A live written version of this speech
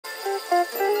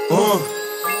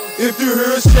If you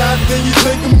hear a shot, then you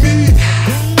think of me.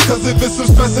 Cause if it's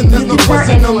some stressing, there's no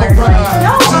question on my ride.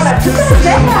 No, just you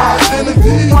could have said that.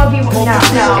 Well, people, no,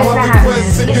 it's not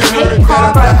happening. It's Tik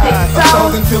Tok on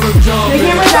TikTok. The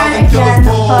camera's on again,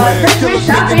 but Christmas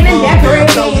shopping and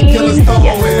decorating. He looks at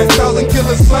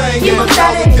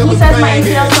it, he says my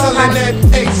ACL so much. I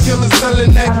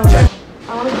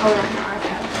want to hold it on my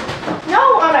iPad.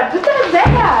 No, Anna, put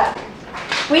that back.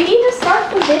 We need to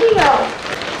start the video.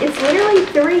 It's literally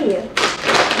 3.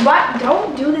 What?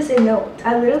 Don't do this in notes.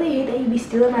 I literally hate that you'd be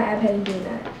stealing my iPad and doing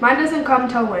that. Mine doesn't come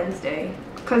till Wednesday.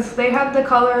 Because they had the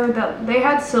color that they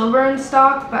had silver in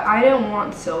stock, but I didn't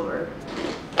want silver.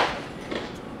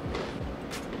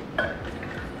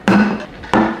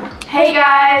 Hey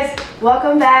guys,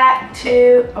 welcome back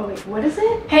to, oh wait, what is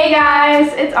it? Hey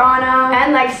guys, it's Anna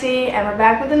and Lexie, and we're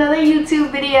back with another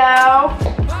YouTube video.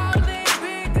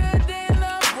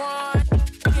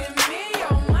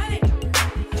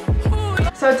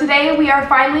 So today we are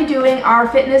finally doing our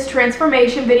fitness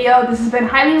transformation video. This has been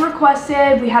highly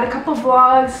requested. We had a couple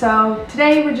vlogs, so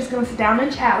today we're just gonna sit down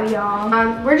and chat with y'all.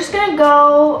 We're just gonna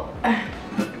go,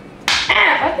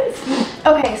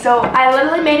 okay, so I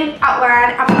literally made an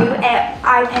outline on my new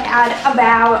iPad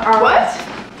about, what?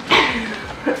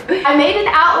 I made an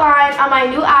outline on my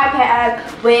new iPad,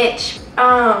 which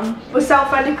was so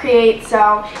fun to create,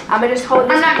 so I'm gonna just hold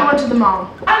this. I'm not going to the mall.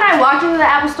 And I walked into the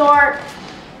Apple store,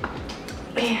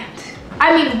 and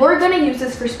I mean, we're gonna use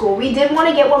this for school. We did want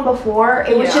to get one before.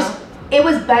 It was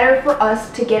better for us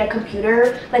to get a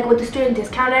computer, like with the student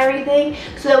discount and everything,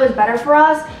 so that was better for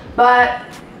us, but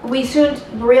we soon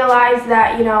realized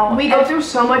that, you know, we go through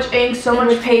so much ink, so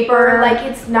much paper, like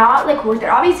it's not like worth it.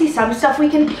 Obviously some stuff we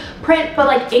can print, but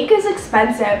like ink is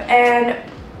expensive, and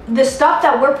the stuff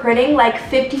that we're printing, like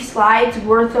 50 slides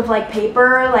worth of like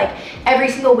paper, like every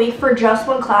single week for just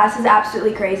one class, is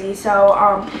absolutely crazy.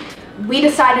 So we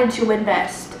decided to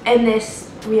invest in this.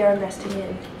 We are investing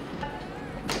in.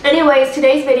 Anyways,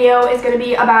 today's video is going to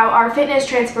be about our fitness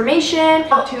transformation.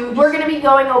 We're going to be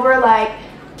going over like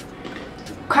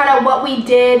kind of what we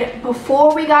did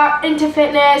before we got into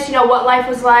fitness, you know, what life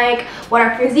was like, what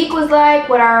our physique was like,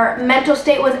 what our mental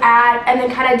state was at, and then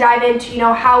kind of dive into, you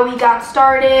know, how we got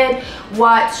started,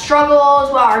 what struggles,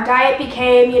 what our diet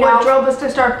became, you know, what drove us to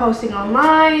start posting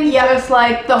online, just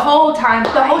like the whole time,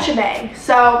 the whole shebang.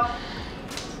 So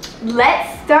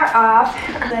let's start off.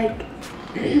 Like,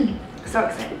 so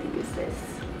excited to use this.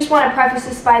 I just want to preface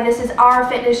this by, this is our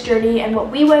fitness journey and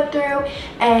what we went through,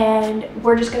 and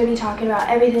we're just going to be talking about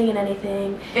everything and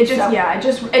anything. It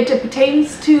just, it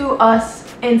pertains to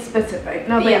us in specific,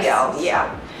 nobody else. Yeah.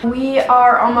 We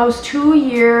are almost 2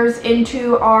 years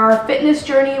into our fitness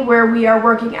journey, where we are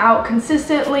working out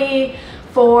consistently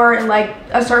for like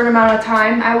a certain amount of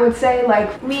time. I would say,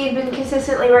 like, we've been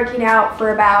consistently working out for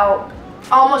about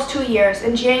almost 2 years.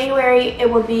 In January it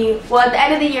will be, well, at the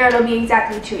end of the year it'll be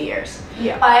exactly 2 years.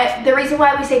 Yeah. But the reason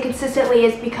why we say consistently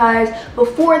is because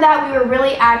before that we were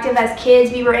really active as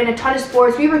kids. We were in a ton of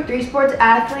sports. We were 3 sports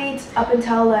athletes up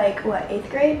until like, what, 8th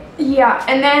grade? Yeah,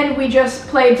 and then we just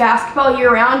played basketball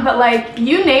year round, but like,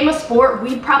 you name a sport,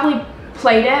 we probably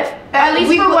played it, at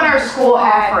least for what our school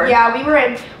offered. Yeah, we were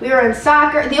in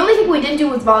soccer. The only thing we didn't do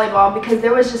was volleyball, because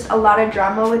there was just a lot of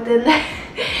drama within that.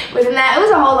 It was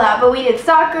a whole lot, but we did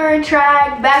soccer,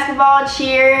 track, basketball,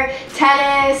 cheer,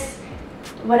 tennis.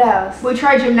 What else? We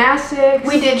tried gymnastics.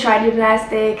 We did try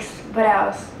gymnastics. What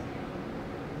else?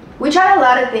 We tried a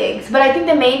lot of things, but I think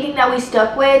the main thing that we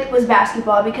stuck with was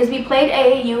basketball, because we played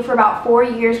AAU for about 4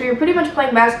 years. We were pretty much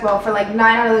playing basketball for like 9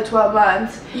 out of the 12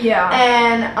 months. Yeah.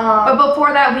 And but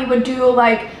before that we would do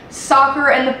like soccer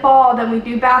in the fall, then we'd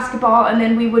do basketball, and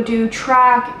then we would do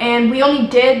track, and we only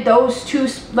did those 2,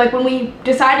 like when we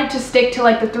decided to stick to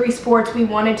like the 3 sports we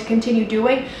wanted to continue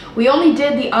doing, we only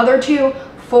did the other 2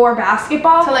 for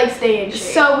basketball to like stay in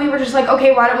shape. So we were just like,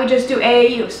 okay, why don't we just do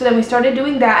AAU? So then we started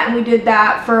doing that, and we did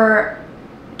that for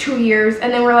 2 years,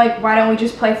 and then we're like, why don't we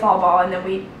just play fall ball? And then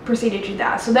we proceeded to do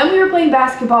that. So then we were playing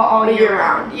basketball all year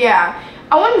round. Yeah,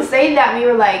 I wouldn't say that we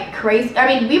were like crazy. I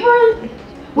mean, we were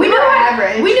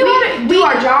average. We knew how to do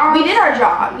our job. We did our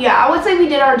job. Yeah, I would say we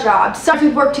did our job. So we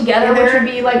worked together, which would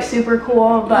be like super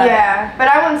cool. But yeah, but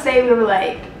I wouldn't say we were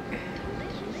like,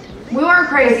 we weren't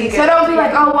crazy. So don't be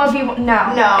like, oh, 1v1.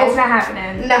 No, it's not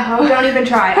happening. No, don't even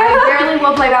try. I barely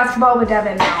will play basketball with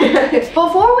Devin now.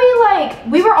 Before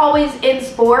we were always in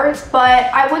sports,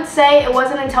 but I would say it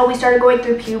wasn't until we started going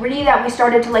through puberty that we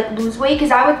started to like lose weight, because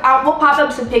we'll pop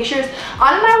up some pictures.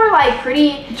 Anna and I were like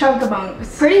pretty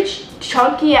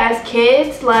chunky as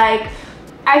kids. Like,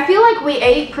 I feel like we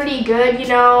ate pretty good, you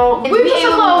know. We were just a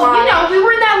little, you know, we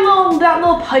were in that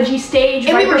little pudgy stage.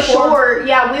 And right we were before. short.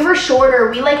 Yeah, we were shorter.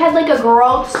 We like had like a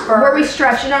growth spurt where we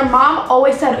stretched, and our mom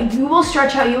always said, you will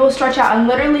stretch out, you will stretch out. And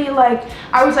literally, like,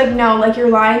 I was like, no, like, you're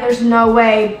lying, there's no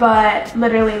way. But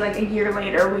literally, like, a year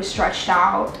later, we stretched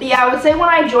out. Yeah, I would say when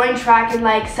I joined track in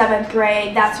like 7th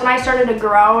grade, that's when I started to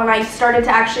grow, and I started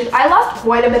to I lost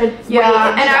quite a bit of weight.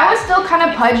 Yeah, and I was still kind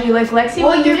of pudgy. Like, Lexie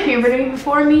went through puberty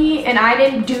before me, and I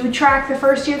didn't do track the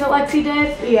first year that Lexie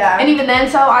did. Yeah. And even then,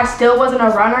 so I still wasn't a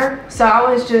runner, so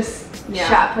I was just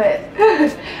shot put.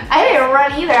 I didn't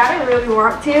run either. I didn't really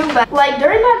want to, but like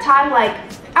during that time, like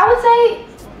I would say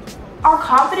our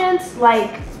confidence,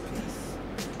 like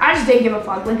I just didn't give a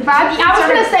fuck. Like if I was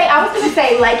gonna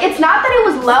say like it's not that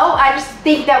it was low. I just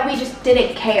think that we just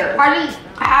didn't care. I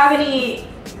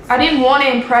didn't want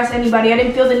to impress anybody. I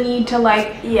didn't feel the need to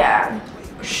like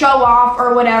show off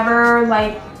or whatever.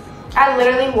 Like I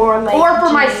literally wore like or for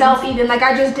jeans. Myself even. Like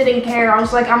I just didn't care. I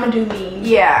was like, I'm gonna do me.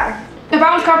 Yeah. If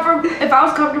I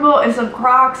was comfortable in some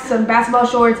Crocs, some basketball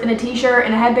shorts, and a t-shirt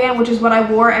and a headband, which is what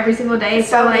I wore every single day,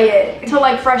 so like till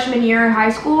like freshman year in high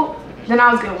school, then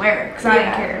I was gonna wear it because I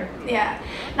didn't care. Yeah.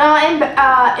 No,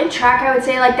 in track, I would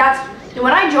say like that's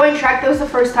when I joined track. That was the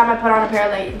first time I put on a pair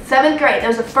of leggings. 7th grade. That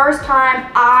was the first time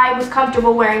I was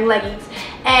comfortable wearing leggings.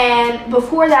 And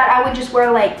before that, I would just wear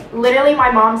like literally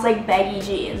my mom's like baggy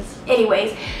jeans.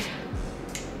 Anyways.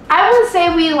 I would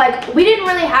say we didn't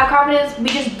really have confidence. We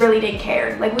just really didn't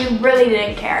care. Like we really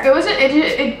didn't care. It wasn't.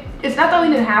 It's not that we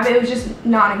didn't have it. It was just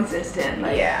non-existent.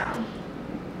 Like, yeah.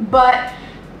 But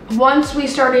once we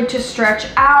started to stretch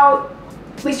out,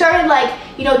 we started like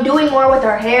doing more with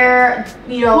our hair.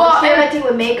 Experimenting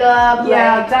with makeup.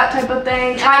 Yeah, like, that type of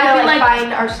thing. Trying to like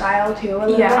find our style too. A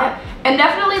little bit. And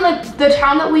definitely like the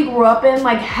town that we grew up in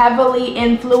like heavily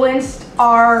influenced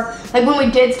our, like when we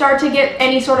did start to get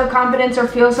any sort of confidence or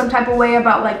feel some type of way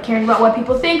about like caring about what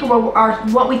people think or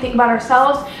what we think about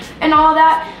ourselves and all of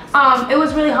that, it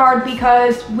was really hard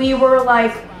because we were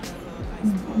like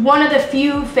one of the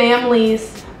few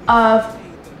families of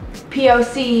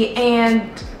POC, and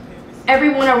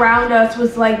everyone around us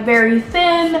was like very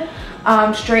thin,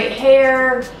 straight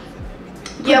hair,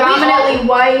 predominantly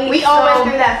white. We all went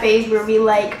through that phase where we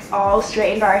like all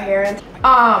straightened our hair.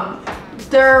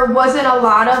 There wasn't a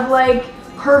lot of like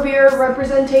curvier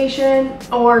representation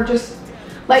or just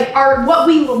like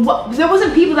there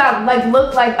wasn't people that like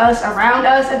looked like us around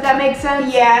us, if that makes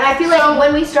sense. Yeah, and I feel like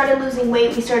when we started losing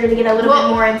weight, we started to get a little bit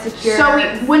more insecure. So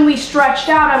when we stretched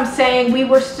out, I'm saying we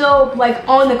were still like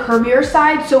on the curvier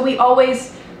side, so we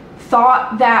always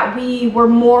thought that we were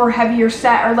more heavier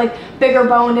set or like bigger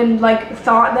boned and like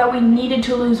thought that we needed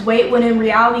to lose weight when in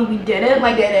reality we didn't.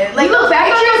 Like look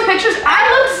back on those pictures, I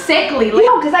look sickly. Like,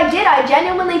 because I did. I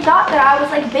genuinely thought that I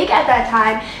was like big at that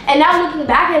time, and now looking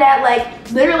back at it, like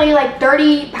literally like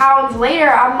 30 pounds later,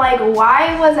 I'm like,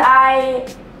 why was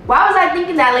I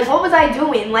thinking that? Like, what was I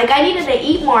doing? Like, I needed to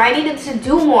eat more. I needed to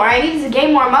do more. I needed to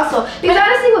gain more muscle. Because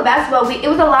honestly, with basketball, it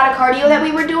was a lot of cardio that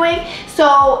we were doing.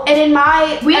 So, and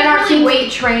we didn't really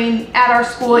weight train at our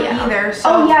school either. So.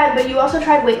 Oh yeah, but you also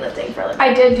tried weightlifting for a little bit.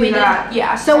 I did do that.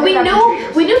 Yeah. So we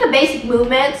knew the basic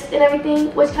movements and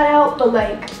everything was kind of helped, but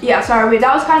like. Yeah, sorry,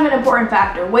 that was kind of an important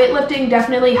factor. Weightlifting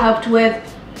definitely helped with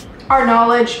our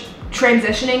knowledge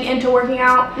transitioning into working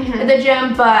out at the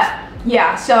gym, but.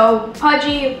 Yeah, so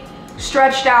pudgy,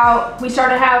 stretched out, we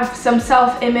started to have some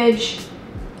self-image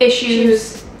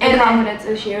issues and confidence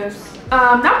issues.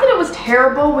 Not that it was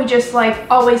terrible, we just like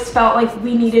always felt like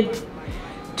we needed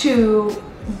to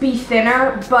be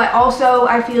thinner, but also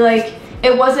I feel like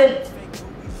it wasn't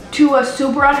to a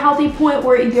super unhealthy point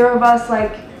where either of us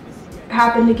like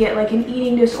happened to get like an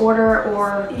eating disorder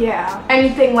or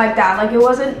anything like that. Like it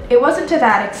wasn't to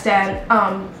that extent,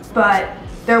 but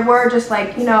there were just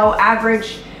like,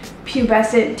 average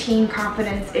pubescent teen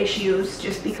confidence issues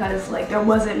just because like there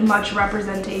wasn't much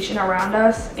representation around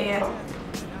us. And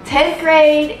 10th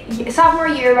grade, sophomore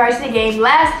year varsity game,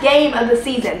 last game of the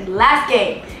season,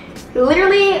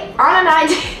 literally Anna and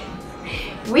I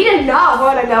we did not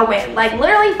want to go in. Like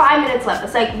literally 5 minutes left.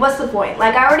 It's like, what's the point?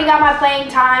 Like I already got my playing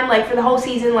time like for the whole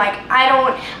season. Like I don't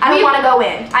want to go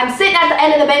in. I'm sitting at the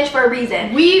end of the bench for a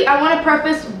reason. I want to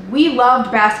preface, we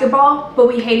loved basketball, but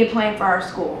we hated playing for our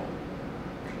school.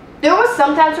 There was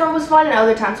some times where it was fun and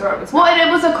other times where it was fun. Well, and it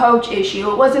was a coach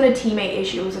issue. It wasn't a teammate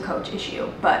issue, it was a coach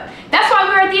issue. But that's why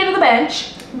we were at the end of the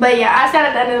bench. But yeah, I sat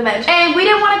at the end of the bench. And we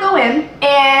didn't want to go in.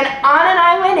 And Anna and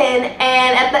I went in,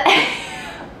 and at the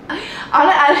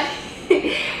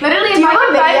literally, if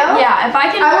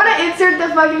I can, I want to insert the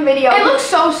fucking video. It looks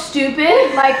so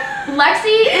stupid. Like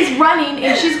Lexie is running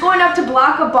and she's going up to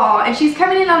block a ball and she's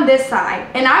coming in on this side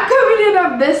and I'm coming in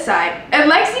on this side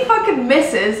and Lexie fucking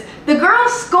misses. The girl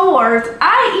scores.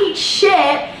 I eat shit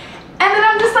and then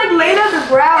I'm just like laying on the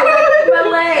ground with my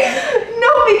leg.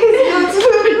 No, because it's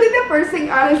literally the first thing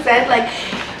Anna said. Like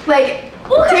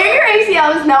tearing your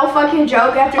ACL is no fucking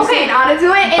joke after seeing Anna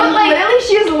do it. And like, literally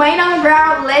she was laying on the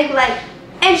ground, leg like.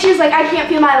 And she was like, I can't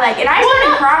feel my leg. And I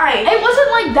started crying. It wasn't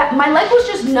like that. My leg was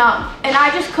just numb. And I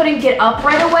just couldn't get up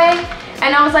right away.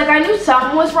 And I was like, I knew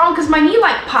something was wrong because my knee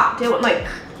like popped. It went like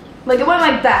it went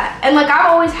like that. And like I've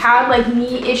always had like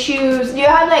knee issues. You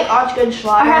had like oxyshred.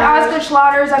 I had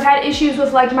oxyshred. I've had issues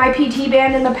with like my PT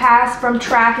band in the past from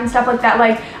track and stuff like that.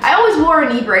 Like I always wore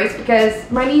a knee brace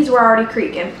because my knees were already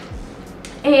creaking.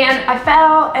 And I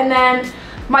fell and then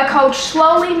my coach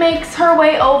slowly makes her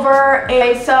way over.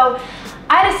 And so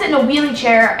I had to sit in a wheelie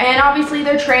chair and obviously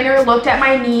their trainer looked at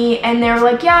my knee and they were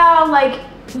like, yeah, like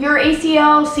your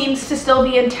ACL seems to still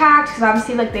be intact because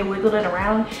obviously like they wiggled it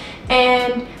around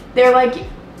and they're like,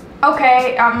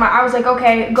 okay. I was like,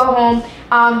 okay, go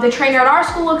home. The trainer at our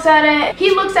school looks at it. He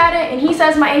looks at it and he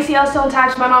says my ACL is still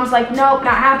intact. My mom's like, nope,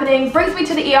 not happening. Brings me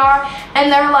to the ER and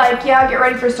they're like, yeah, get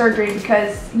ready for surgery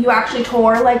because you actually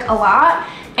tore like a lot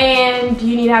and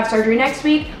you need to have surgery next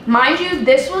week. Mind you,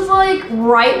 this was like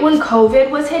right when COVID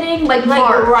was hitting, like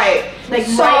March. Right, like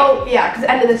so, right, yeah, because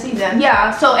end of the season.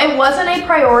 Yeah, so it wasn't a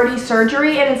priority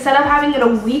surgery, and instead of having it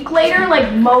a week later,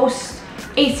 like most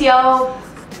ACL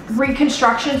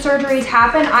reconstruction surgeries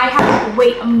happen, I had to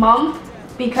wait a month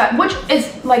because, which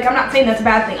is like, I'm not saying that's a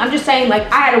bad thing. I'm just saying like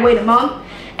I had to wait a month.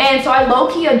 And so I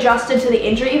low-key adjusted to the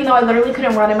injury, even though I literally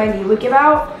couldn't run and my knee would give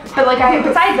out. But like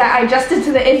besides that, I adjusted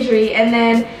to the injury and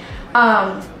then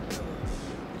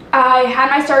I had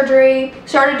my surgery,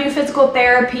 started to do physical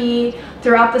therapy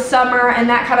throughout the summer and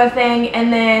that kind of thing.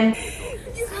 And then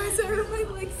you guys, I hurt my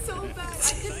leg so bad.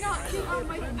 I could not get on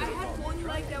my, I had one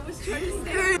leg that was trying to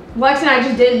stay. Lex and I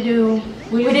just didn't do,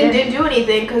 we didn't do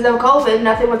anything because of COVID.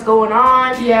 Nothing was going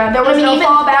on. Yeah, there was no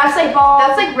fall basketball.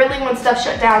 That's like really when stuff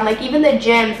shut down, like even the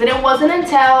gyms. And it wasn't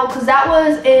until, because that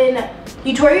was in,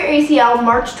 you tore your ACL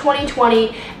March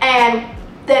 2020, and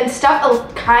then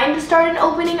stuff kind of started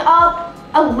opening up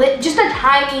just a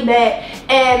tiny bit,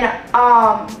 and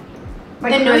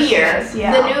like the new year,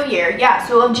 yeah.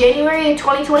 So of January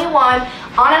 2021, Anna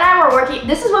and I were working.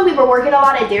 This is when we were working a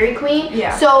lot at Dairy Queen.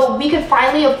 Yeah. So we could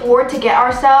finally afford to get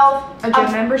ourselves a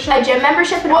gym membership. A gym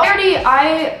membership. Well,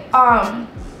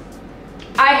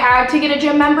 I had to get a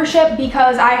gym membership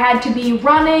because I had to be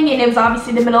running, and it was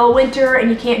obviously the middle of winter, and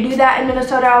you can't do that in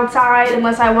Minnesota outside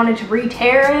unless I wanted to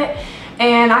re-tear it.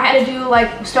 And I had to do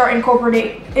like start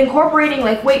incorporating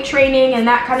like weight training and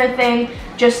that kind of thing,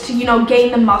 just to, you know,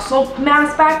 gain the muscle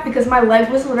mass back because my leg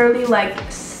was literally like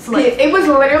it was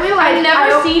literally like I've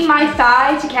never seen my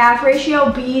thigh to calf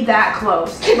ratio be that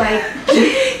close. Like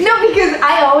no, because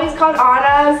I always called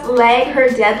Anna's leg her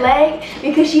dead leg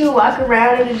because she would walk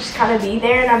around and it'd just kind of be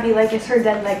there, and I'd be like, it's her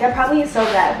dead leg. That probably is so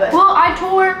bad, but well, I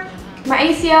tore my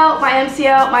ACL, my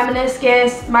MCL, my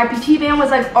meniscus, my PT band was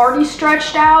like already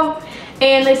stretched out.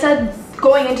 And they said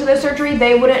going into the surgery,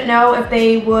 they wouldn't know if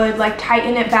they would like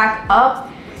tighten it back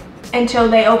up until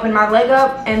they opened my leg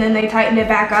up, and then they tightened it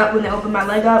back up when they opened my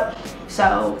leg up.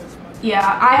 So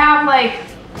yeah, I have like,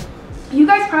 you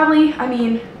guys probably, I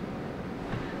mean,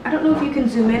 I don't know if you can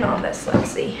zoom in on this,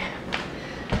 let's see.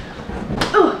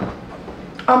 Ooh,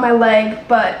 on my leg,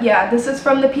 but yeah, this is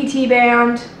from the PT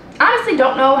band. Honestly,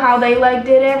 don't know how they like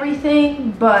did everything,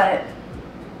 but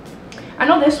I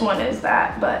know this one is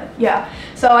that, but yeah.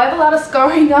 So I have a lot of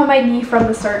scarring on my knee from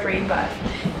the surgery, but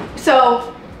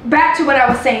so back to what I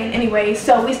was saying anyway.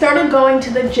 So we started going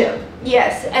to the gym.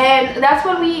 Yes, and that's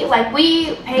when we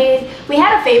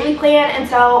had a family plan, and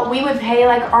so we would pay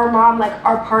like our mom like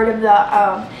our part of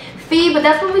the fee, but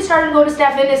that's when we started to go to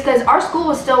Staff Fitness because our school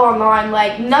was still online,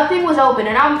 like nothing was open.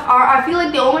 And I feel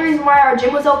like the only reason why our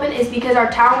gym was open is because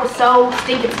our town was so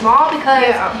stinking small,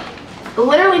 because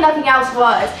literally nothing else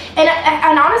was.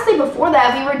 And honestly, before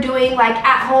that, we were doing like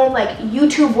at home like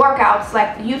YouTube workouts,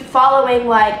 like you following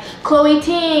like Chloe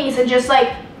Tings, and just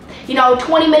like, you know,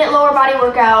 20-minute lower body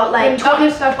workout, like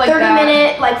stuff like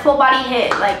 30-minute like full body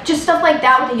hit, like just stuff like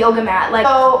that with the yoga mat. Like,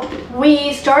 so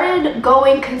we started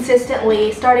going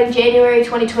consistently starting January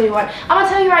 2021. I'm gonna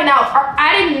tell you right now,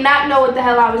 I did not know what the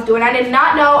hell I was doing. I did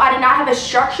not know. I did not have a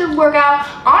structured workout.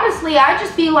 Honestly, I'd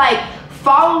just be like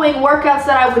following workouts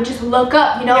that I would just look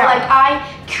up, you know, like I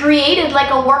created like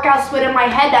a workout split in my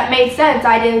head that made sense.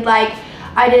 I did like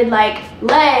I did like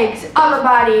legs, upper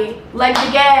body, legs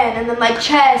again, and then like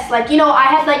chest. Like, you know, I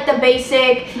had like the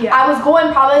basic. Yeah. I was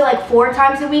going probably like 4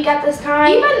 times a week at this time.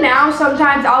 Even now,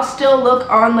 sometimes I'll still look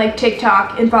on like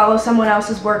TikTok and follow someone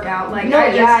else's workout. Like,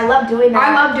 I love doing that.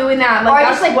 I love doing that. Like, or I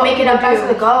just like make it up as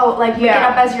we go. Like make it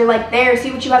up as you're like there.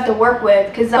 See what you have to work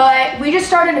with. But we just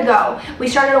started to go. We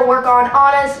started to work on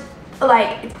Anna's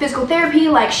like physical therapy.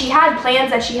 Like she had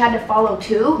plans that she had to follow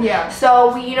too. Yeah.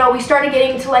 So we, you know, we started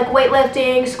getting into like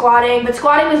weightlifting, squatting, but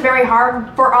squatting was very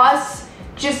hard for us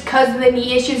just because of the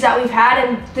knee issues that we've had,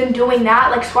 and then doing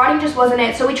that, like squatting just wasn't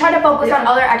it. So we tried to focus on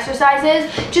other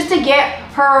exercises just to get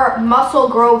her muscle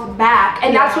growth back.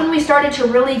 And that's when we started to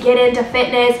really get into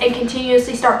fitness and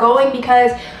continuously start going,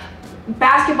 because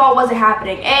basketball wasn't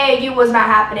happening, AAU was not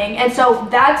happening, and so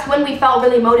that's when we felt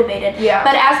really motivated. Yeah.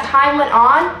 But as time went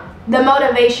on, the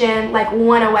motivation like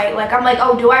went away. Like I'm like,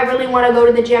 oh, do I really want to go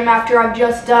to the gym after I've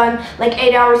just done like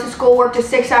 8 hours of school, worked a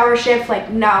 6-hour shift?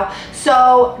 Like no.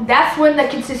 So that's when the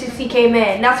consistency came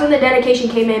in. That's when the dedication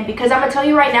came in, because I'm gonna tell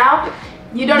you right now,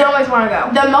 you don't always want to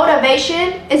go. The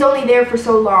motivation is only there for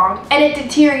so long, and it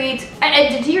deteriorates.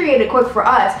 It deteriorated quick for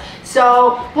us.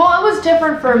 So, well, it was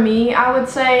different for me. I would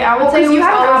say it was you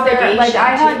had always there. Like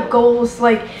I had too. goals.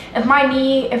 Like if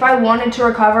I wanted to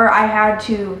recover, I had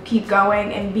to keep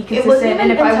going and be consistent. It wasn't even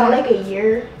and if I until wanted, like a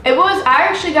year. It was. I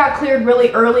actually got cleared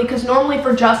really early, because normally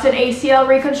for just an ACL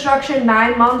reconstruction,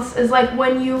 9 months is like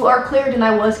when you are cleared, and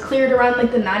I was cleared around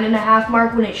like the 9.5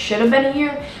 mark when it should have been a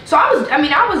year. So I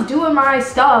was doing my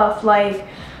stuff like.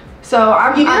 So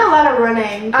you did a lot of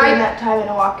running during that time and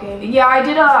walking. Yeah, I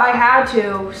did. I had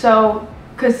to. So,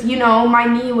 cause you know my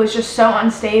knee was just so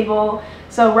unstable.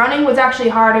 So running was actually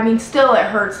hard. I mean, still it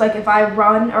hurts. Like if I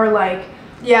run or like.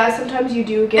 Yeah, sometimes you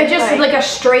do get. It's just like a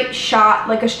straight shot,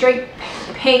 like a straight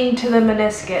ping to the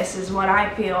meniscus is what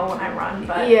I feel when I run.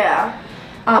 But yeah.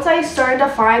 Once I started to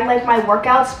find like my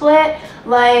workout split,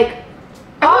 like.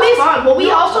 It was fun. Well,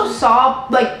 we also saw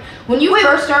like. When you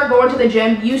first start going to the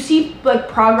gym, you see like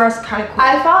progress kind of quick.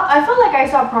 I felt like I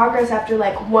saw progress after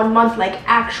like 1 month, like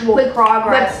actual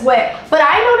progress. Like quick. But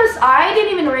I noticed I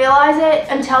didn't even realize it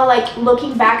until like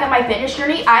looking back at my fitness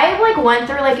journey. I like went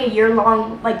through like a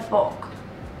year-long like bulk.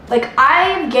 Like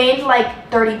I've gained like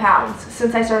 30 pounds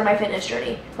since I started my fitness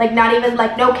journey. Like not even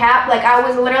like no cap. Like I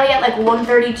was literally at like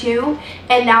 132,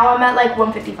 and now I'm at like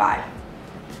 155.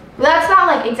 That's not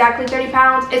like exactly 30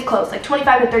 pounds, it's close, like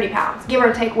 25 to 30 pounds, give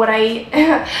or take what I eat.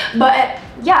 But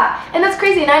yeah, and that's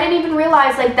crazy, and I didn't even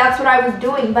realize like that's what I was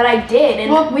doing, but I did.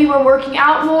 And well, we were working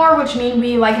out more, which means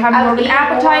we like have more of an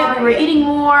appetite, we were eating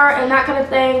more and that kind of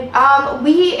thing.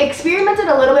 We experimented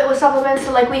a little bit with supplements,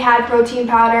 so like we had protein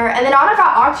powder, and then Anna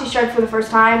got oxyshred for the first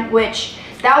time, which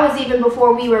that was even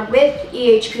before we were with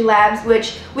EHP Labs,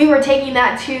 which we were taking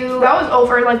that to. That was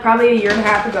over like probably a 1.5 years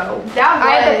ago. I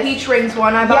had the peach rings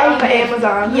one. I bought it off of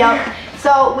Amazon. Yep.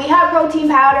 So we had protein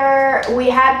powder,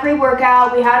 we had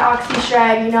pre-workout, we had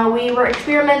oxyshred. You know, we were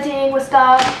experimenting with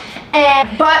stuff,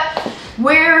 but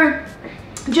we're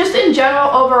just in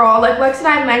general overall, like Lex and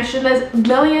I mentioned this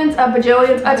millions of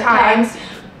bajillions of times.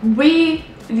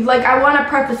 I want to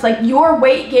preface, like your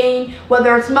weight gain,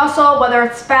 whether it's muscle, whether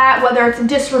it's fat, whether it's a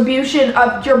distribution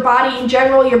of your body in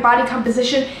general, your body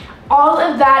composition, all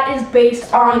of that is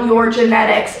based on your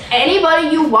genetics. Anybody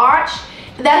you watch,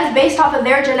 that is based off of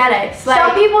their genetics. Like,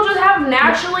 some people just have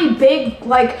naturally big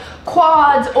like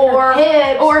quads or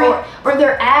hips or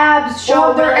their abs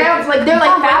show their abs, like their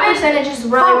like fat percentage is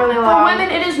really low. For women,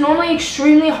 it is normally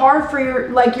extremely hard for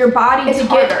your body to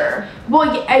get.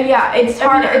 Well, yeah, it's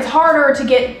harder. I mean, it's harder to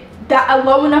get a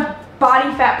low enough body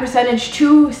fat percentage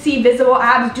to see visible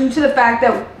abs due to the fact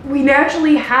that we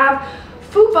naturally have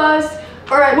fupas,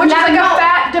 which is like a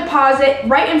fat deposit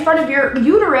right in front of your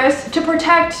uterus to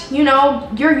protect, you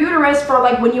know, your uterus for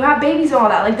like when you have babies and all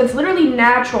that. Like that's literally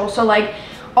natural. So like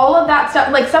all of that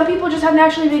stuff, like some people just have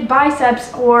naturally big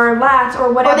biceps or lats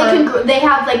or whatever. Or they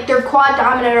have like their quad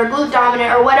dominant or glute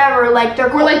dominant or whatever, like they're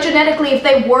like genetically, if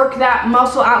they work that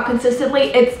muscle out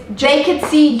consistently, they could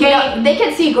see they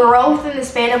could see growth in the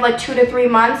span of like 2 to 3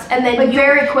 months, and then like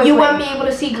very quickly you wouldn't be able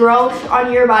to see growth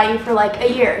on your body for like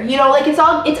a year. You know, like it's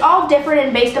all different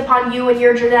and based upon you and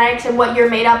your genetics and what you're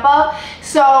made up of.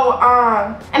 So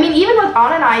I mean, even with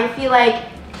Anna and I feel like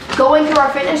going through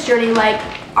our fitness journey, like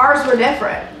ours were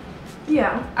different.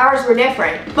 Yeah, ours were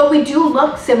different, but we do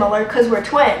look similar because we're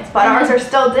twins, but ours are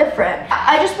still different.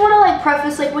 I just want to like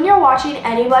preface, like when you're watching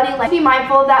anybody, like be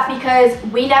mindful of that, because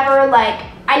we never like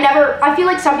I feel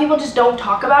like some people just don't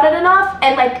talk about it enough,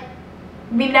 and like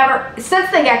we've never,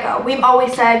 since the get-go, we've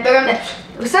always said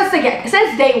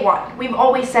since day one, we've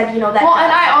always said, you know, that. Well,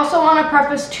 and I also want to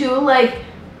preface too, like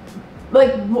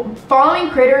like following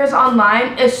creators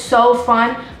online is so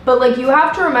fun, but like you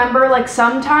have to remember, like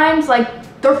sometimes like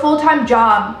their full-time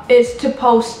job is to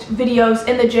post videos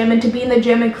in the gym and to be in the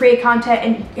gym and create content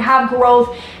and have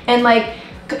growth and like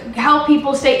help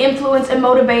people stay influenced and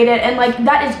motivated, and like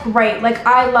that is great. Like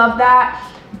I love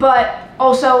that, but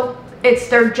also it's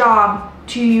their job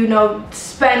to, you know,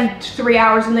 spend 3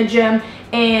 hours in the gym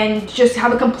and just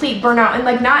have a complete burnout, and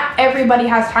like not everybody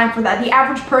has time for that. The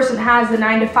average person has the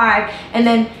 9 to 5, and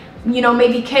then, you know,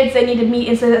 maybe kids they need to meet,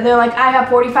 and so they're like, I have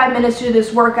 45 minutes to do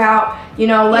this workout, you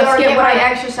know, let's get what I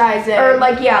exercise in, or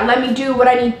like, yeah, let me do what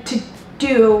I need to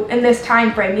do in this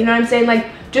time frame, you know what I'm saying? Like,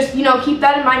 just, you know, keep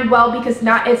that in mind well, because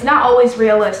it's not always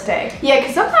realistic. Yeah,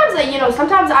 because sometimes, like, you know,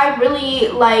 sometimes I really,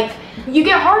 like, you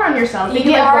get hard on yourself. You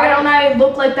get hard. Why don't I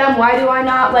look like them? Why do I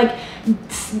not, like,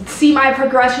 see my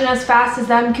progression as fast as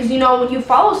them? Because, you know, when you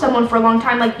follow someone for a long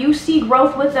time, like, you see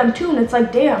growth with them too, and it's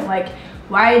like, damn, like,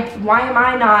 why am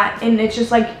I not? And it's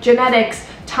just like genetics,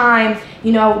 time,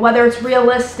 you know, whether it's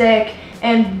realistic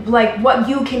and like what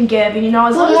you can give, and you know,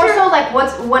 as well, long more as so like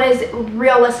what is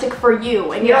realistic for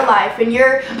you and your life and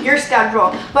your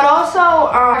schedule. But also,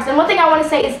 and one thing I want to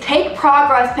say is take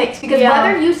progress pics, because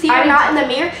whether you see it or not in the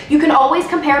mirror, you can always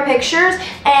compare pictures.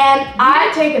 And I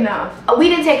didn't take enough. We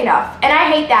didn't take enough, and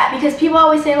I hate that, because people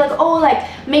always say like, oh, like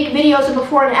make videos of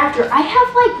before and after. I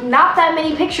have like not that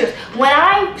many pictures. When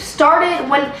I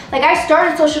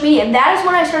started social media, that is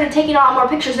when I started taking a lot more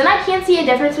pictures, and I can't see a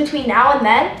difference between now and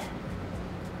then.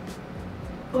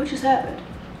 What just happened?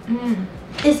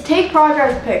 Is take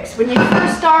progress pics. When you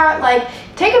first start, like,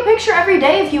 take a picture every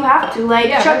day if you have to, like,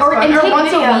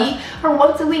 or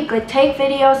once a week, like, take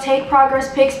videos, take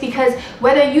progress pics, because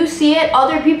whether you see it,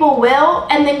 other people will,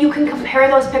 and then you can compare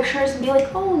those pictures and be like,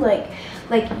 oh, like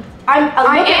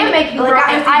I am making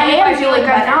progress. I am feeling like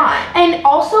I'm not. And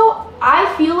also, I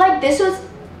feel like this was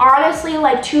honestly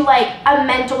like a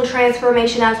mental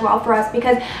transformation as well for us,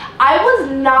 because I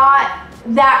was not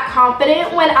that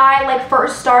confident when I like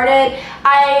first started.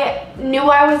 I knew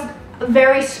I was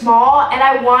very small and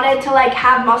I wanted to like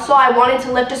have muscle. I wanted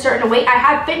to lift a certain weight. I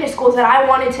had fitness goals that I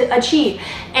wanted to achieve,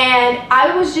 and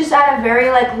I was just at a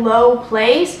very like low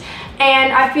place.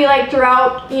 And I feel like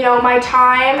throughout, you know, my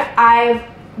time, I've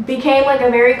became like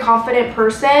a very confident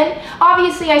person.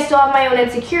 Obviously I still have my own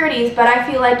insecurities, but I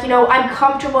feel like, you know, I'm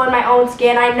comfortable in my own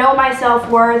skin. I know my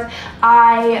self-worth.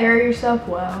 I carry yourself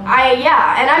well.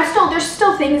 And there's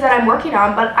still things that I'm working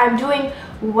on, but I'm doing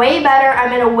way better.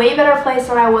 I'm in a way better place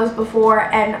than I was before,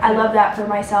 and I love that for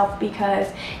myself,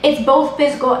 because it's both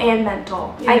physical and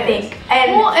mental, I think.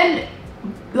 And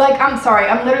like, I'm sorry,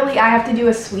 I have to do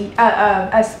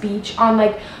a speech on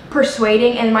like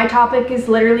persuading, and my topic is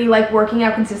literally like working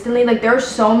out consistently. Like, there are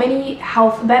so many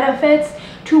health benefits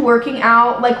to working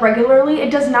out like regularly.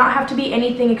 It does not have to be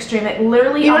anything extreme. Like,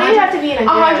 literally, you don't even have to be in a gym.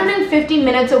 150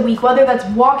 minutes a week, whether that's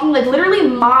walking, like literally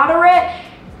moderate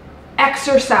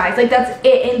exercise, like that's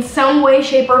it in some way,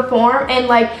 shape, or form. And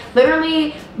like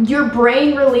literally your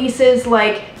brain releases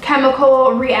like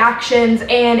chemical reactions,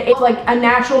 and it's like a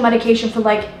natural medication for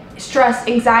like stress,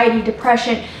 anxiety,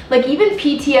 depression, like even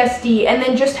PTSD, and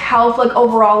then just health, like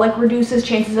overall, like reduces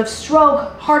chances of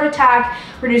stroke, heart attack,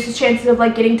 reduces chances of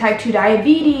like getting type 2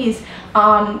 diabetes,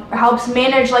 helps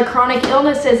manage like chronic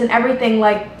illnesses and everything.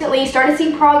 Like, we started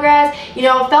seeing progress, you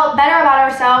know, felt better about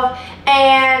ourselves,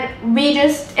 and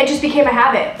it just became a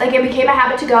habit. Like, it became a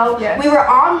habit to go. Yes. We were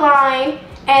online,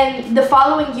 and the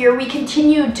following year we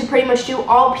continued to pretty much do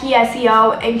all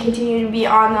PSEO and continue to be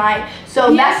online.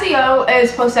 So PSEO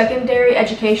is post-secondary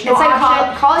educational. It's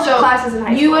like college classes in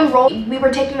high school. We were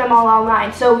taking them all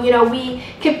online. So, you know, we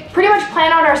could pretty much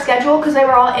plan out our schedule, because they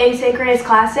were all asynchronous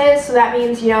classes. So that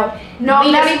means, you know, not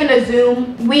even a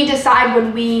Zoom. We decide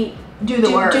when we do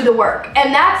the work.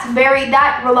 And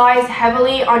that relies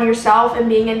heavily on yourself and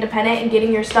being independent and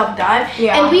getting your stuff done.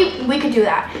 And we could do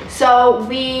that. So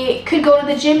we could go to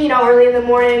the gym, you know, early in the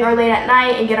morning or late at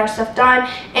night and get our stuff done.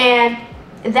 And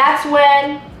that's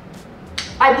when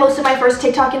I posted my first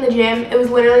TikTok in the gym. It was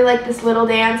literally like this little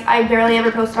dance. I barely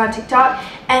ever posted on TikTok.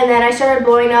 And then I started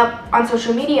blowing up on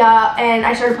social media, and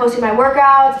I started posting my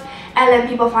workouts. And then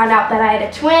people found out that I had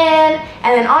a twin, and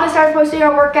then Anna started posting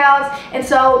our workouts. And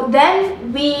so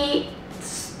then we,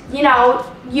 you know,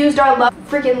 used our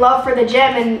freaking love for the gym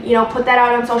and, you know, put that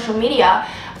out on social media.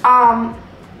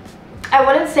 I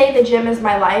wouldn't say the gym is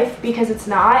my life, because it's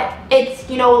not. It's,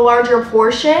 you know, a larger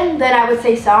portion than I would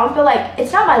say some, but like,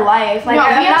 it's not my life. Like,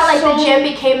 I'm not like the gym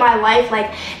became my life.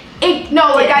 Like,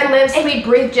 I live, sleep,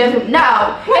 breathe gym.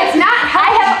 No, it's not. I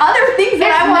have other things that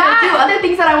I want to do, other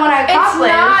things that I want to accomplish.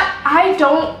 It's not. I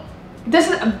don't this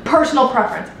is a personal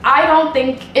preference. I don't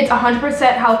think it's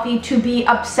 100% healthy to be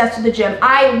obsessed with the gym.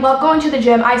 I love going to the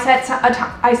gym. I set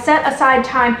aside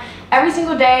time every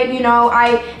single day. You know,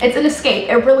 it's an escape.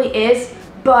 It really is,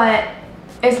 but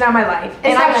it's not my life.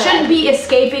 And I shouldn't be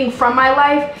escaping from my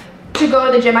life to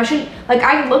go to the gym. I shouldn't, like,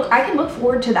 I can look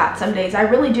forward to that some days. I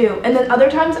really do. And then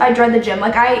other times I dread the gym.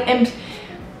 Like, I am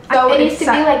so it needs to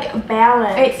be like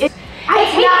balanced. I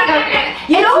hate that.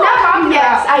 You know what I'm talking about?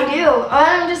 Yes, I do.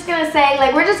 I'm just gonna say,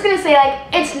 like, we're just gonna say, like,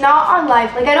 it's not our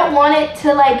life. Like, I don't want it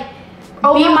to, like,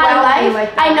 be my life.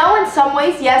 Like I know in some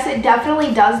ways, yes, it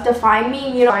definitely does define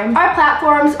me. You know, our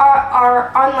platforms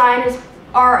are online,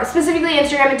 are specifically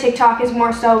Instagram and TikTok is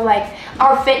more so like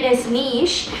our fitness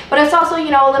niche, but it's also, you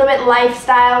know, a little bit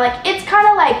lifestyle. Like, it's kind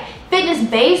of like fitness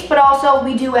based, but also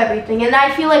we do everything. And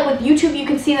I feel like with YouTube, you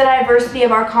can see the diversity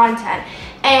of our content.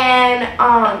 And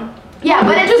yeah,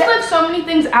 but it just like so many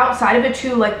things outside of it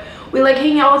too. Like, we like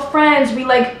hanging out with friends, we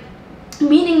like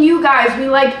meeting new guys, we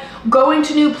like going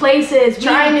to new places,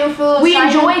 trying new foods, we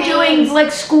enjoy doing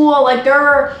like school. Like,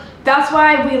 that's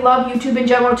why we love YouTube in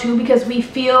general too, because we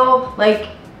feel like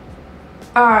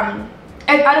I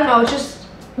don't know, it's just,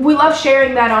 we love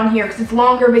sharing that on here because it's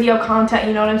longer video content,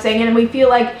 you know what I'm saying? And we feel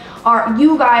like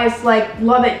you guys like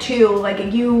love it too.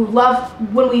 Like, you love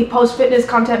when we post fitness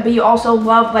content, but you also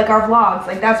love like our vlogs.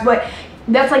 Like, that's like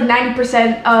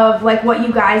 90% of like what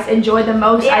you guys enjoy the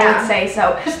most, I would say.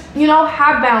 So just, you know,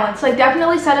 have balance. Like,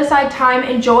 definitely set aside time,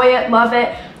 enjoy it, love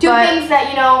it. Do things that,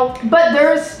 you know. But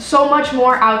there's so much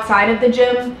more outside of the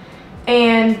gym,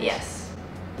 and yes,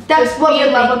 that's what be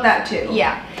in love with that too.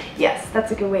 Yeah, yes,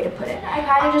 that's a good way to put it. I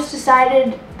kind of just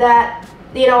decided that,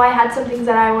 you know, I had some things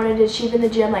that I wanted to achieve in the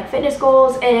gym, like fitness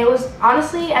goals, and it was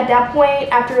honestly at that point,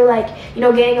 after like, you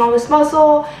know, gaining all this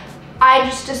muscle, I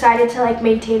just decided to like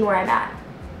maintain where I'm at.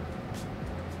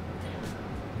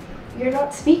 You're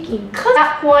not speaking. At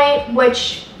that point,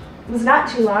 which was not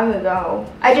too long ago,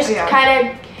 I just kind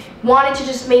of wanted to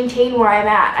just maintain where I'm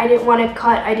at. I didn't want to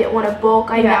cut, I didn't want to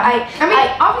bulk. I mean,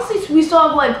 obviously we still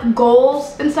have like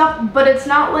goals and stuff, but it's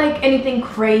not like anything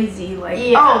crazy. Like,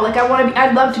 oh, like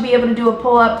I'd love to be able to do a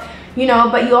pull-up, you know,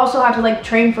 but you also have to like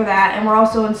train for that, and we're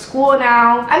also in school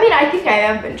now. I mean, I think I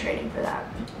have been training for that.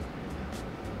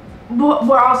 But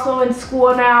we're also in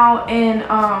school now,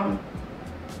 and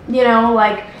you know,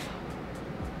 like,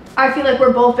 I feel like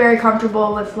we're both very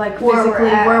comfortable with like physically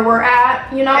where we're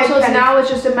at, you know, so it's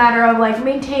just a matter of like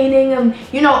maintaining and,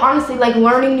 you know, honestly like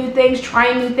learning new things,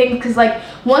 trying new things, because like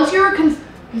once you're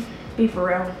be for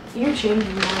real, you're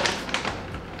changing that.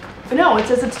 No, it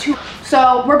says it's too.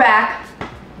 So we're back.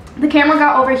 The camera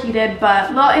got overheated,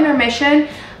 but little intermission.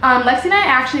 Lexie and I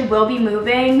actually will be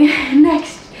moving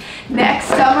next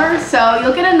summer, so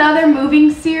you'll get another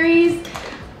moving series.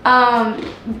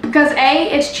 Because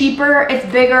it's cheaper, it's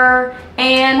bigger,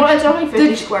 and well, it's only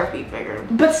 50 square feet bigger,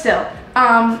 but still,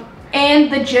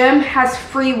 and the gym has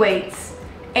free weights.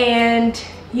 And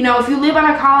you know, if you live on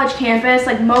a college campus,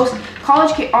 like most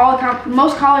college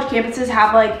campuses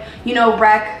have like, you know,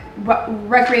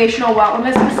 recreational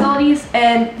wellness facilities,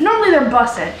 and normally they're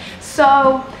busted.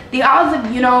 So the odds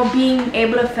of, you know, being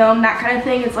able to film that kind of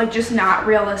thing is like just not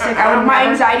realistic. My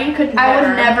anxiety could never. I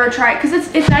would never try it,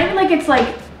 because it's not even like it's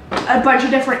like a bunch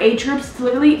of different age groups. It's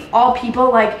literally all people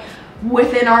like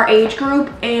within our age group,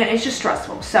 and it's just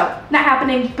stressful. So not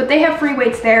happening. But they have free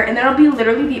weights there, and that'll be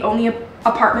literally the only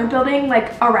apartment building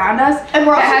like around us, and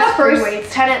we're also the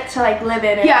first tenant to like live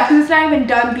in it. Yeah, because it's not even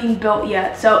done being built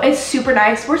yet, so it's super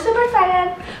nice. We're super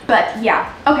excited. But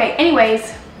yeah, okay,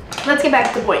 anyways, let's get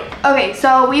back to the point. Okay,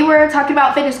 so we were talking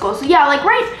about fitness goals. So yeah, like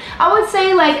I would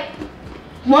say like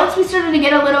once we started to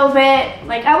get a little bit,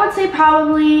 like I would say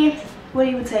probably, what do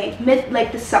you would say,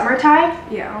 like the summertime?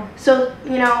 Yeah. So,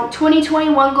 you know,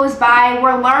 2021 goes by,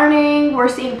 we're learning, we're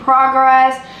seeing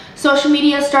progress. Social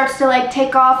media starts to like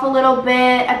take off a little bit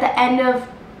at the end of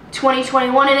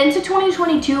 2021 and into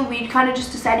 2022. We kind of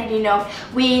just decided, you know,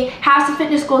 we have some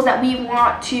fitness goals that we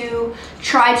want to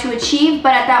try to achieve,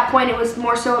 but at that point it was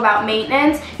more so about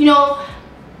maintenance. You know,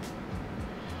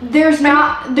 there's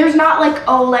not like,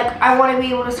 oh, like I want to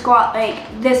be able to squat like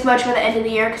this much by the end of the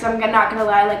year, because I'm not gonna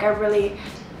lie, like I really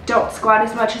don't squat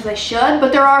as much as I should.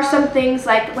 But there are some things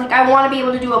like I want to be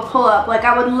able to do a pull-up. Like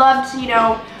I would love to, you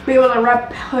know, be able to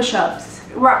rep push-ups,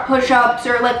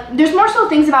 or like there's more so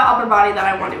things about upper body that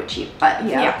I want to achieve. But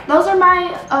yeah, those are my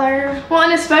other. Well,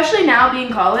 and especially now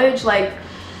being college, like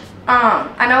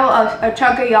I know a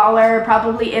chunk of y'all are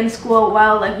probably in school,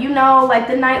 well, like, you know, like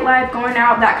the nightlife, going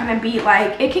out, that kind of beat,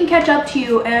 like it can catch up to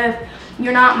you if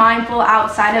you're not mindful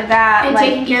outside of that, and like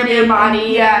taking care of your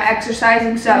body,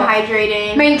 exercising, so and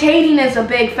hydrating. Maintaining is a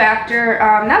big factor.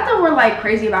 Not that we're like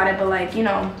crazy about it, but like, you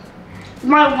know,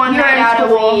 my one night out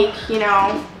a week, you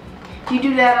know, you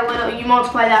do that a little, you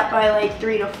multiply that by like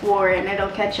 3 to 4 and it'll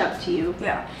catch up to you.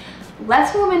 Yeah.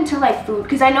 Let's move into like food,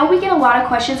 because I know we get a lot of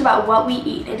questions about what we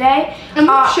eat today. And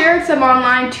we've shared some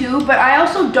online too, but I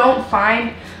also don't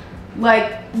find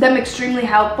like them extremely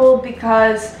helpful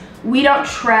because we don't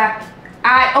track.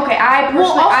 I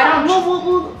personally, I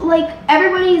don't. Like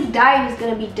everybody's diet is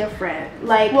gonna be different.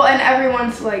 Like, well, and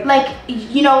everyone's like,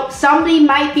 you know, somebody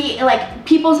might be like,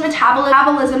 people's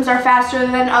metabolisms are faster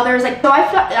than others. Like, so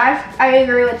I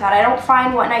agree with that. I don't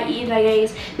find what I eat today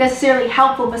is necessarily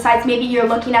helpful. Besides, maybe you're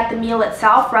looking at the meal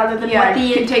itself rather than what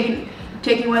the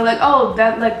taking away like, oh,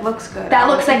 that like looks good. That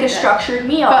looks like a structured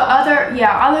meal. But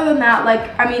other than that,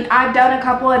 like, I mean, I've done a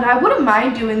couple and I wouldn't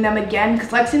mind doing them again because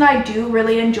Lexie and I do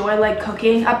really enjoy like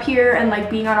cooking up here and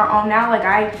like being on our own now.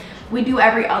 Like we do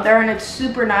every other and it's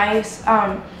super nice.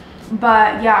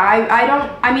 But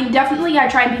yeah, I mean, definitely I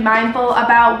try and be mindful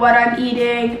about what I'm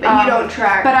eating. But you don't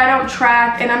track. But I don't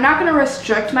track, and I'm not gonna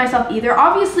restrict myself either.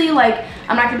 Obviously, like,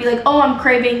 I'm not gonna be like, oh, I'm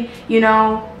craving, you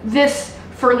know, this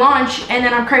for lunch and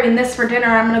then I'm craving this for dinner,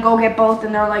 I'm gonna go get both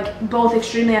and they're like both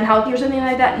extremely unhealthy or something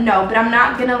like that. No, but I'm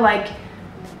not gonna like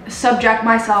subject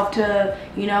myself to,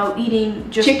 you know, eating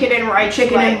just chicken and rice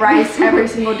every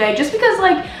single day, just because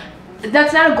like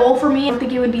that's not a goal for me. I don't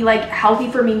think it would be like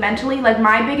healthy for me mentally. Like,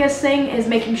 my biggest thing is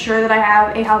making sure that I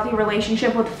have a healthy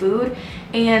relationship with food,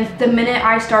 and the minute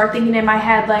I start thinking in my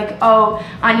head like, oh,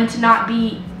 I need to not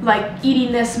be like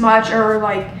eating this much or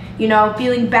like, you know,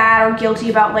 feeling bad or guilty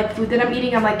about like food that I'm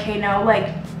eating, I'm like, okay, no, like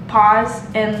pause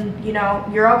and, you know,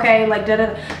 you're okay, like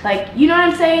like, you know what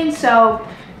I'm saying? So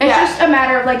it's just a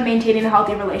matter of like maintaining a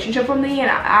healthy relationship with me, and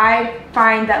I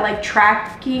find that like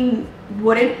tracking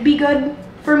wouldn't be good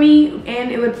for me,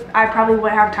 and I probably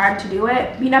wouldn't have time to do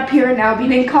it being up here and now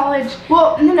being in college.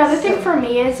 Well, and another thing for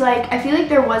me is like, I feel like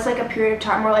there was like a period of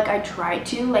time where like I tried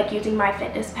to like using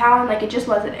MyFitnessPal and like it just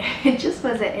wasn't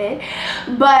it.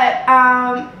 But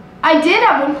I did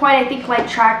at one point, I think, like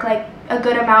track like a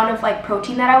good amount of like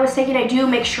protein that I was taking. I do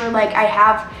make sure like I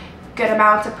have good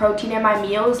amounts of protein in my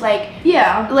meals. Like,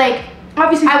 yeah, like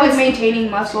obviously I was maintaining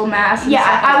muscle mass. And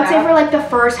I would say for like the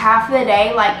first half of the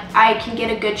day, like I can get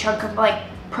a good chunk of like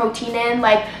protein in.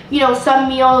 Like, you know, some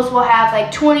meals will have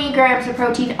like 20 grams of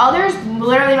protein, others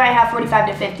literally might have 45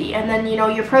 to 50, and then, you know,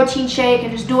 your protein shake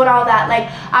and just doing all that. Like,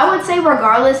 I would say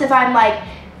regardless if I'm like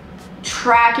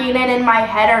tracking it in my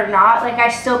head or not, like I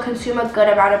still consume a good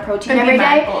amount of protein every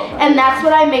day, and that's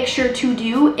what I make sure to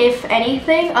do, if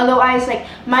anything. Otherwise, like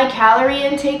my calorie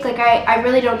intake, like I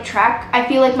really don't track. I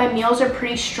feel like my meals are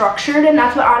pretty structured, and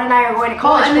that's what Anna and I are going to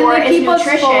college for, is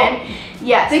nutrition.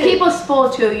 Yes, they keep us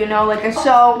full too, you know, like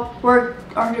so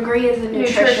our degree is in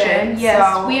nutrition.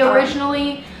 Yes, so, we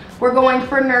originally were going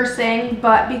for nursing,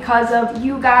 but because of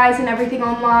you guys and everything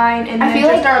online, and then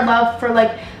just our love for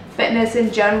like fitness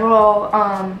in general,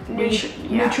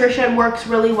 nutrition works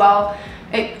really well.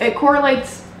 It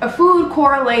correlates, food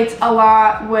correlates a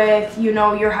lot with, you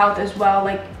know, your health as well.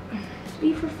 Like,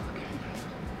 be for fucking,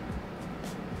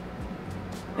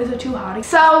 is it too hot?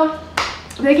 So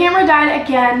the camera died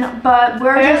again, but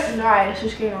we're just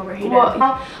getting overheated.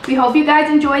 Well, we hope you guys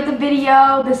enjoyed the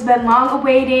video. This has been long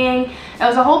awaiting. It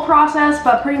was a whole process,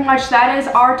 but pretty much that is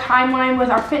our timeline with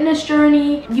our fitness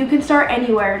journey. You can start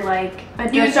anywhere. Like,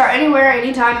 you can start anywhere,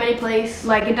 anytime, any place.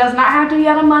 Like, it does not have to be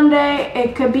on a Monday.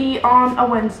 It could be on a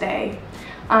Wednesday.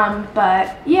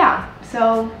 But yeah,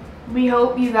 so we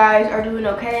hope you guys are doing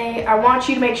okay. I want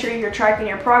you to make sure you're tracking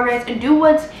your progress and do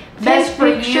what's best for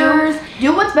you.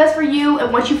 Do what's best for you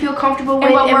and what you feel comfortable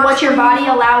with, and what your body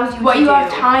allows you to do. What you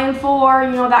have time for,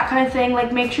 you know, that kind of thing.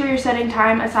 Like, make sure you're setting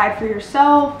time aside for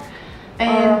yourself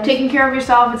and taking care of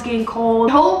yourself. It's getting cold.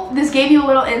 I hope this gave you a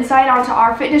little insight onto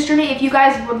our fitness journey. If you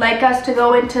guys would like us to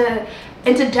go into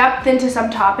depth into some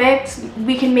topics,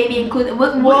 we can maybe include we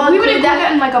would include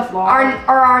that in like a vlog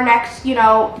or our next, you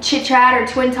know, chit chat or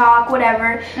twin talk,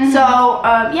 whatever. So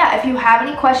yeah, if you have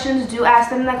any questions, do ask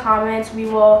them in the comments. We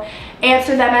will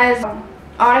answer them as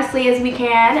honestly as we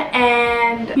can,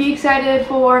 and be excited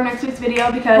for next week's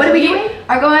video because what are we doing?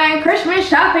 Are going Christmas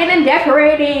shopping and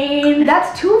decorating.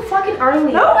 That's too fucking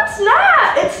early. No, it's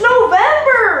not. It's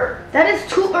November. That is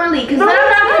too early, because then I'm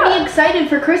not gonna be excited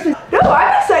for Christmas. No,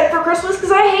 I'm excited for Christmas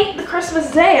because I hate the Christmas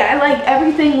day. I like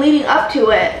everything leading up to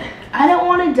it. I don't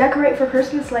want to decorate for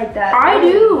Christmas like that. I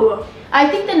do. I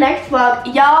think the next vlog,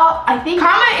 y'all,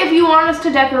 comment if you want us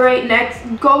to decorate next,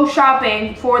 go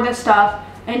shopping for this stuff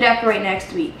and decorate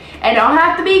next week. It don't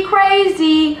have to be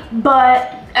crazy,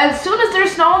 but as soon as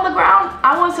there's snow on the ground,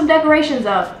 I want some decorations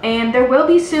up. And there will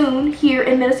be soon here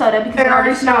in Minnesota because it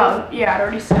already snowed. Yeah, it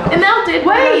already snowed. It melted.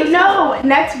 Wait, no.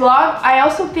 Next vlog, I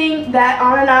also think that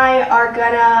Anna and I are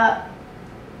gonna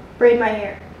braid my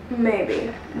hair.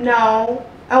 Maybe. No,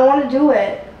 I want to do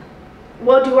it.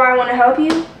 Well, do I want to help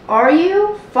you? Are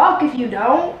you? Fuck if you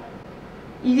don't.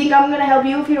 You think I'm gonna help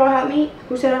you if you don't help me?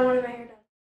 Who said I wanted my hair?